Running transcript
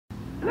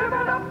Hey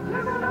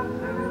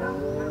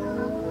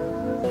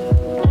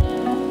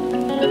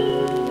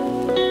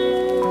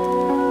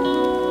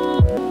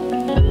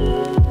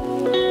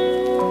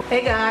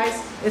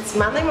guys, it's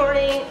Monday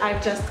morning.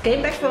 I've just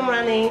came back from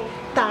running.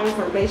 Time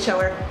for a bath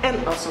shower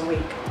and awesome week.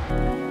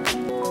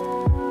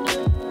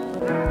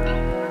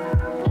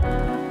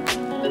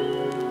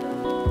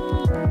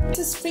 This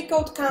is free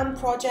code camp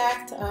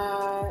project.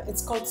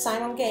 It's called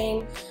Simon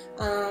Game.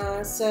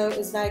 So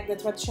it's like the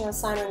traditional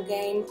Simon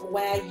game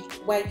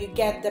where you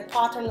get the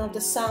pattern of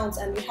the sounds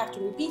and you have to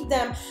repeat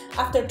them.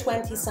 After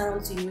 20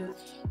 sounds you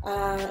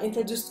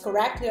introduced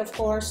correctly, of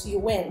course, you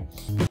win.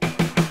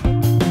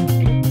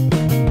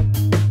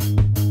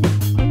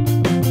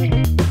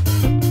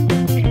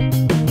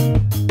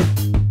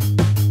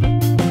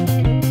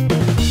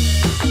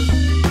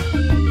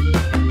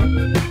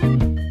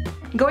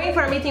 Going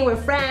for a meeting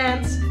with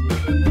friends.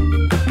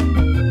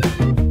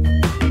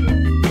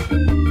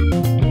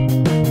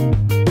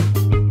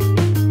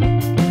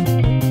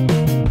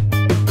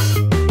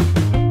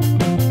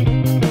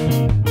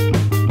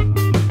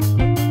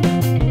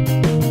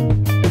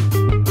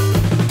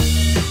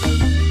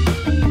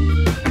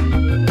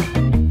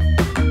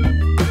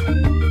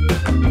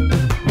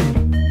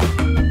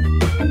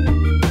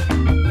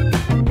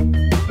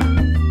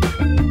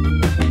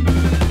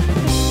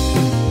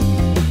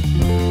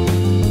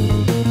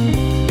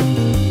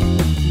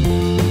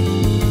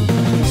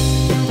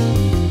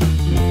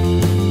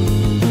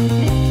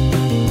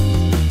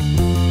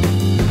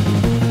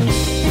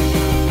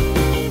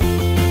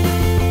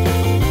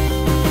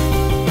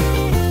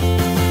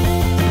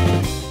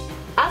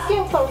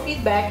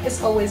 Feedback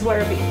is always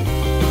worthy.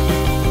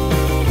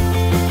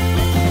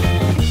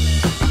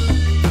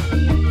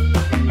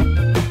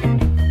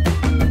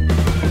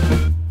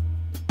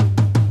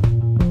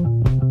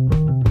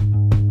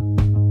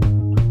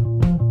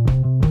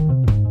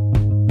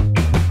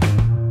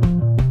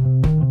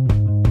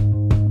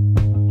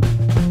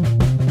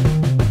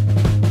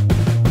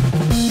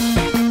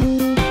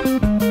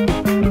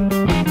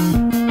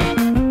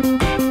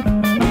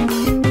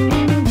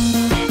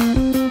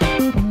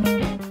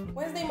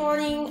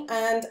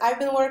 And I've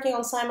been working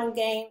on Simon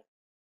Game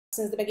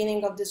since the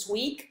beginning of this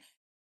week.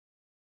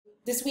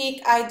 This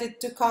week I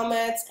did 2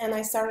 commits and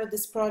I started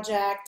this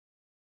project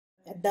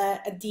at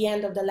the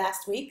end of the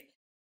last week,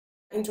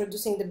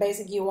 introducing the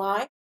basic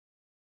UI.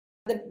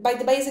 By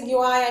the basic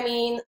UI I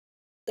mean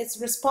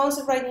it's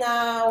responsive right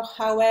now,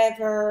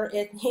 however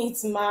it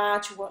needs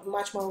much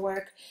more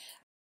work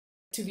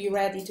to be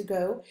ready to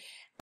go.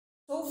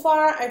 So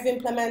far I've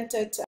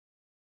implemented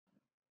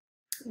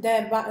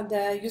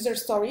the user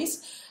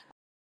stories.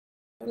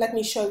 Let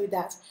me show you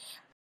that.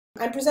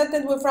 I'm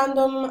presented with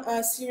random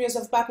series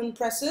of button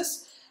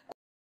presses.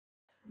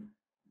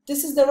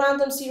 This is the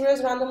random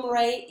series, random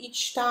array.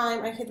 Each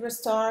time I hit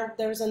restart,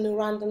 there is a new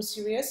random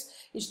series.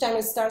 Each time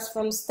it starts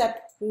from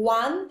step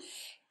 1.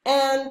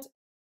 And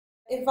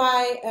if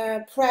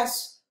I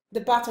press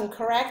the button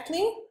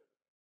correctly,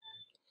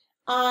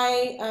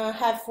 I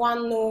have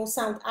one new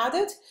sound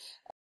added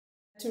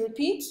to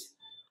repeat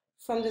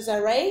from this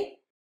array.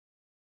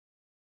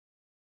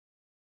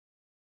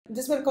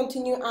 This will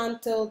continue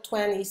until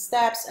 20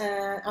 steps,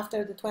 and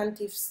after the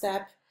 20th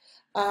step,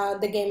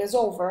 the game is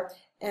over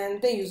and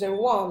the user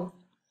won.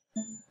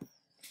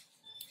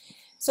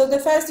 So the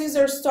first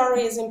user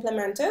story is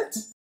implemented.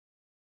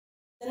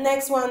 The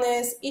next one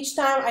is each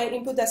time I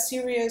input a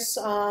series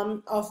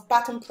of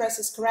button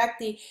presses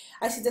correctly,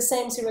 I see the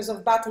same series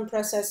of button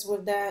presses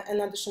with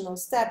an additional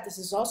step. This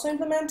is also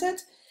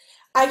implemented.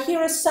 I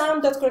hear a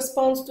sound that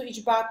corresponds to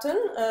each button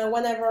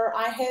whenever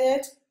I hit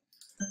it,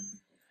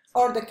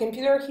 or the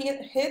computer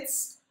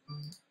hits.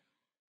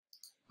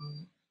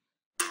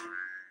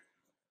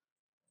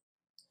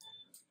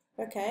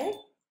 Okay.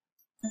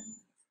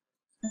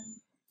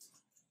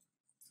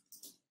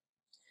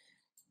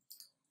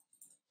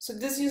 So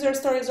this user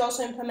story is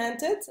also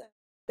implemented.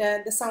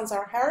 The sounds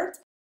are heard.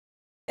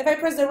 If I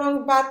press the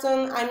wrong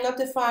button, I'm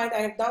notified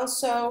I have done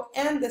so,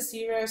 and the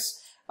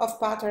series of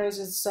patterns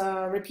is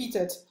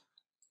repeated.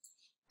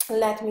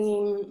 Let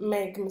me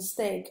make a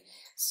mistake.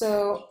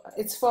 So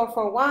it's 4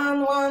 4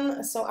 1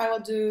 1. So I will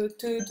do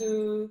 2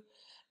 2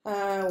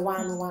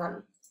 1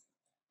 1.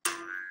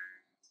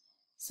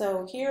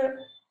 So here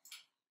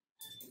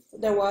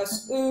there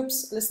was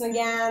oops, listen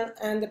again,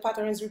 and the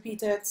pattern is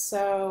repeated.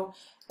 So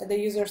the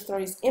user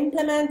story is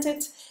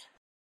implemented.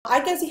 I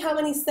can see how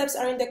many steps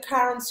are in the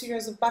current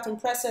series of button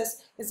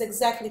presses. It's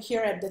exactly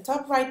here at the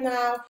top right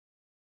now.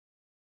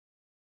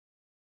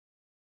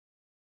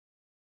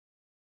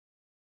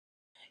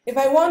 If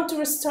I want to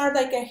restart,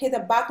 I can hit a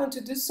button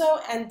to do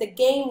so, and the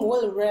game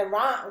will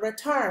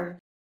return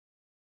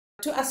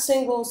to a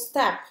single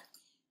step.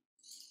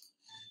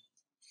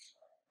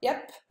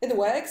 Yep, it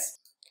works.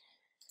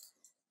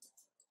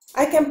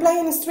 I can play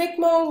in strict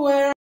mode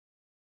where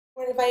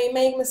if I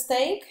make a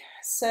mistake,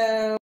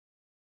 so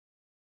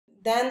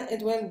then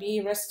it will be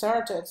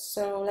restarted.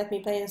 So let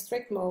me play in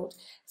strict mode.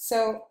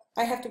 So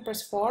I have to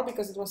press 4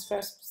 because it was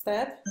first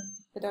step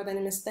without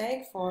any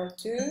mistake. 4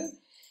 2.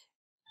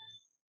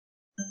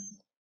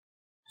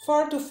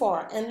 4 to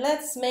 4, and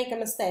let's make a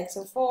mistake.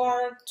 So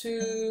 4,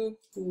 2,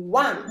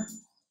 1.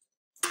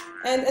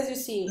 And as you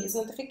see, it's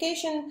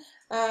notification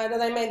that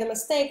I made a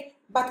mistake,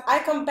 but I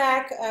come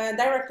back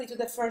directly to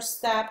the first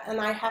step and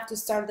I have to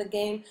start the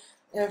game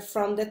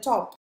from the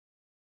top.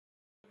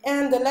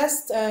 And the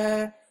last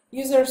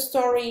user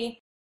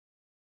story,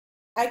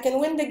 I can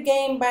win the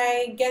game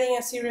by getting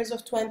a series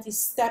of 20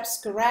 steps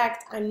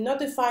correct. I'm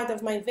notified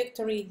of my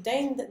victory,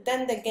 then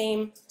the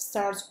game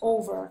starts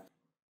over.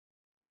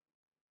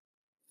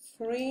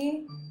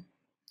 3,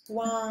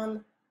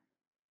 1,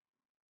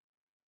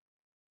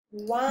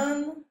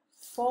 1,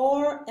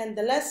 4, and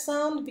the last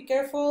sound, be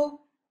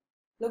careful.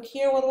 Look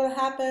here what will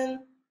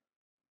happen.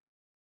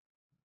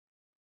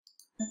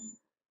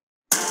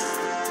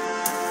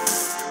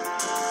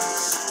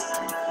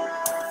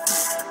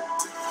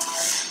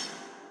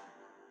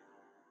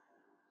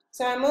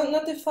 So I'm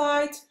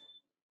notified,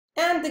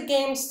 and the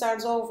game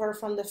starts over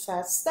from the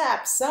first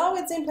step. So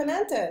it's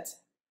implemented.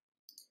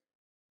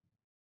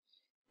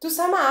 To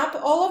sum up,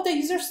 all of the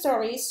user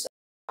stories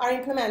are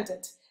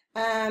implemented.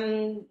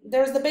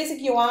 There's the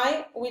basic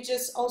UI, which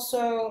is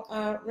also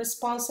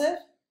responsive.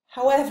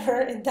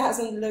 However, it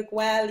doesn't look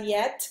well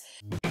yet.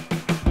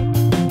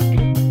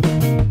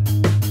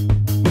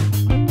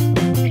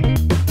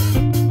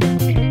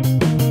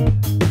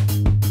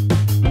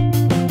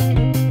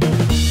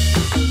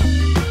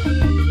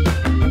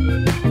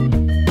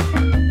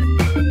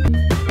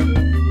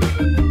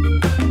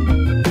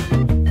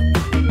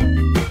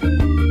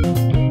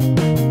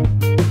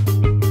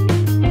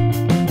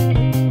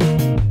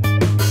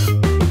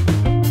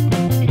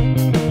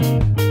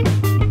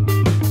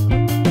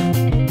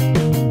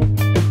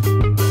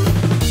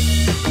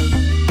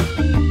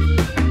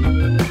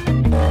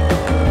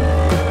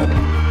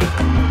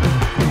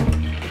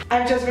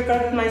 I've just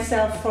recorded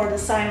myself for the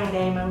Simon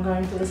game. I'm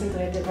going to listen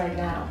to it right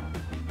now.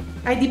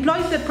 I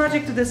deployed the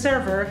project to the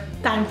server.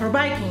 Time for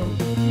biking.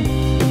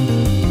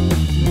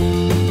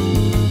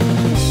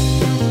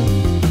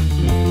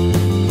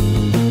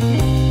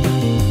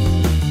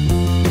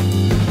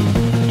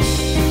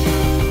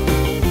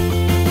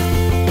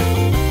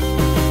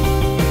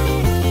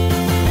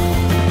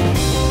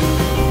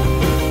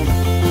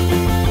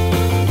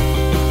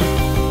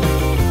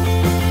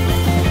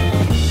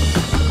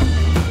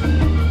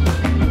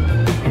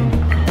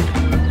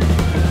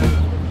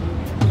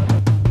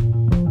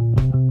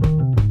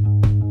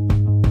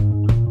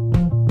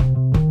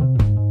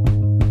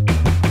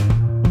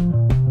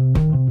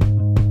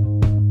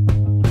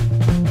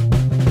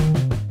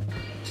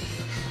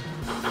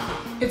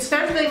 It's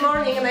Thursday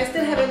morning and I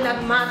still haven't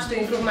done much to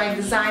improve my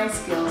design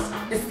skills.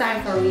 It's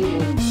time for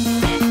review.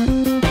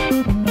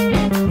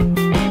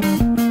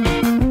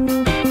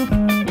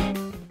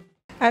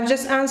 I've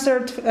just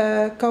answered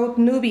Code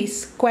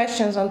Newbies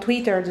questions on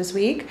Twitter this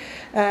week.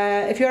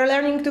 If you're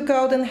learning to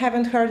code and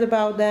haven't heard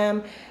about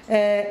them,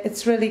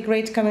 it's really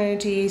great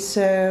community,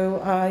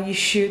 so you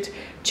should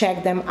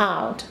check them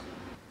out.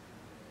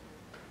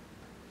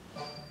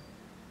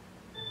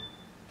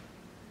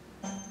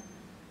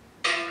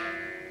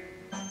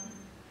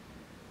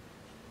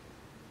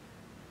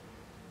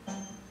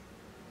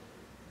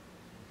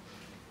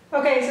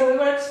 Okay, so it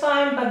works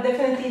fine, but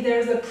definitely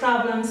there's a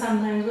problem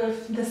sometimes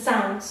with the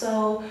sound,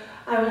 so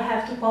I will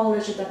have to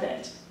polish it a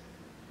bit.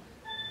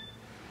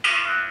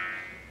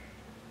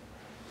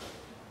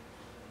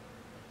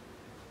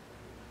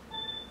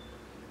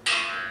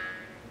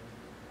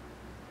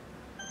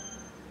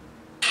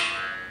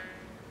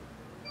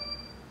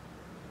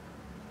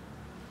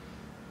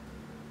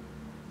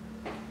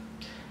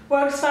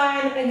 Works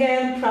fine,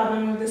 again,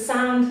 problem with the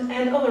sound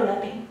and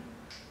overlapping.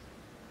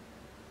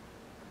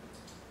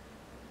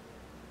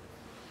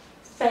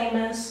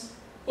 Famous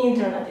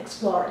Internet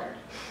Explorer.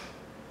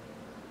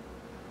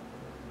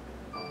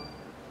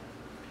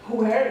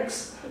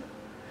 Works.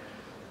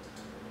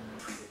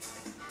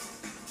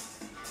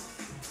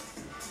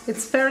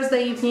 It's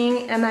Thursday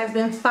evening and I've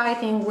been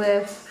fighting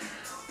with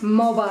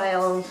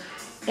mobile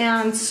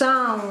and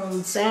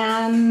sounds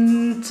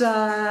and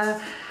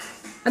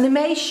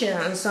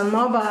animations on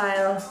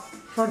mobile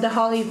for the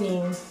whole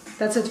evening.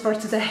 That's it for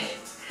today.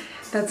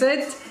 That's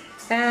it.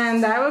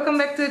 And I will come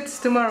back to it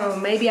tomorrow.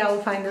 Maybe I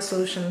will find a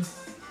solution.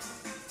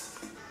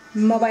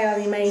 Mobile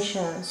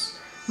animations,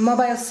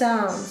 mobile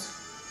sounds.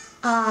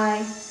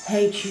 I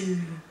hate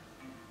you.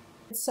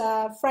 It's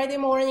Friday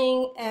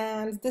morning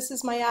and this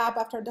is my app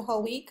after the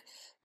whole week.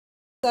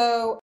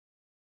 So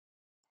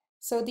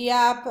the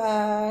app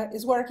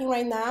is working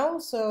right now,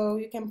 so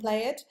you can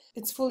play it.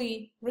 It's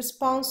fully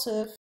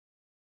responsive.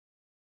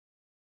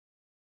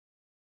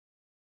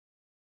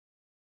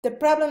 The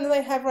problem that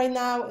I have right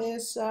now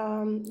is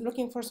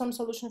looking for some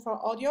solution for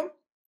audio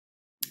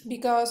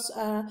because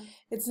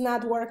it's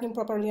not working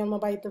properly on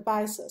mobile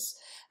devices.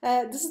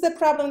 This is the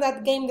problem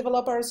that game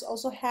developers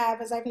also have,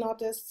 as I've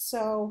noticed,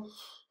 so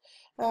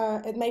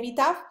it may be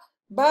tough,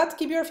 but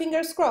keep your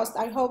fingers crossed.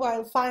 I hope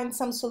I'll find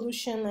some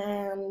solution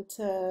and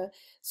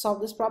solve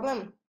this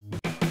problem.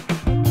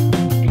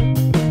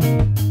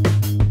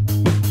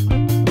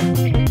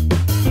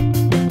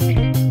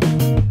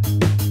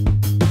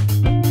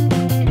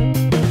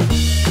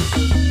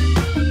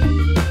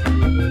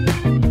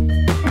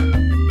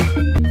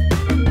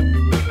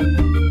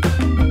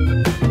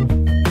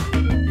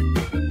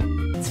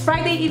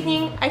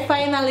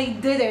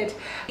 it.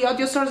 The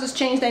audio sources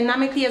change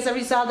dynamically. As a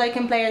result, I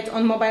can play it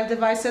on mobile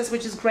devices,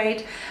 which is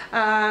great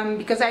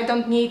because I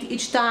don't need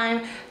each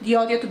time the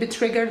audio to be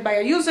triggered by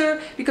a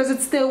user, because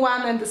it's still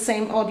one and the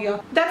same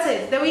audio. That's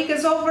it. The week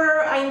is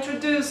over. I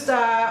introduced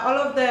all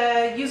of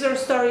the user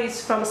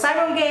stories from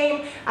Siren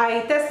Game.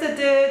 I tested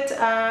it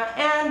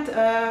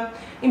and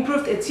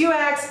improved its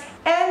UX,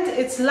 and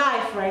it's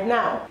live right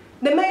now.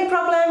 The main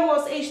problem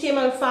was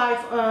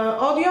HTML5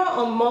 audio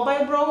on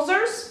mobile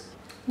browsers.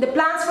 The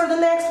plans for the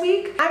next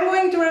week: I'm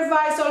going to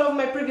revise all of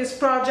my previous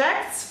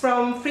projects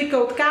from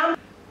FreeCodeCamp,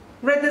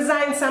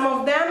 redesign some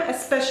of them,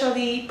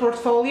 especially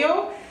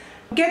portfolio,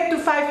 get to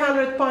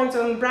 500 points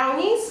on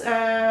brownies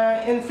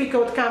in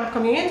FreeCodeCamp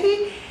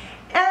community,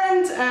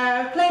 and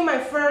play my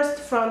first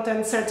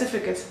front-end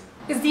certificate.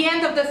 It's the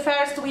end of the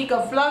first week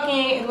of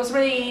vlogging. It was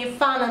really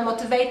fun and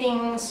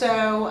motivating,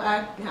 so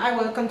I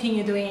will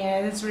continue doing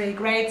it. It's really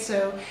great,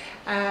 so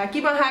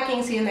keep on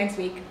hacking. See you next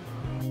week.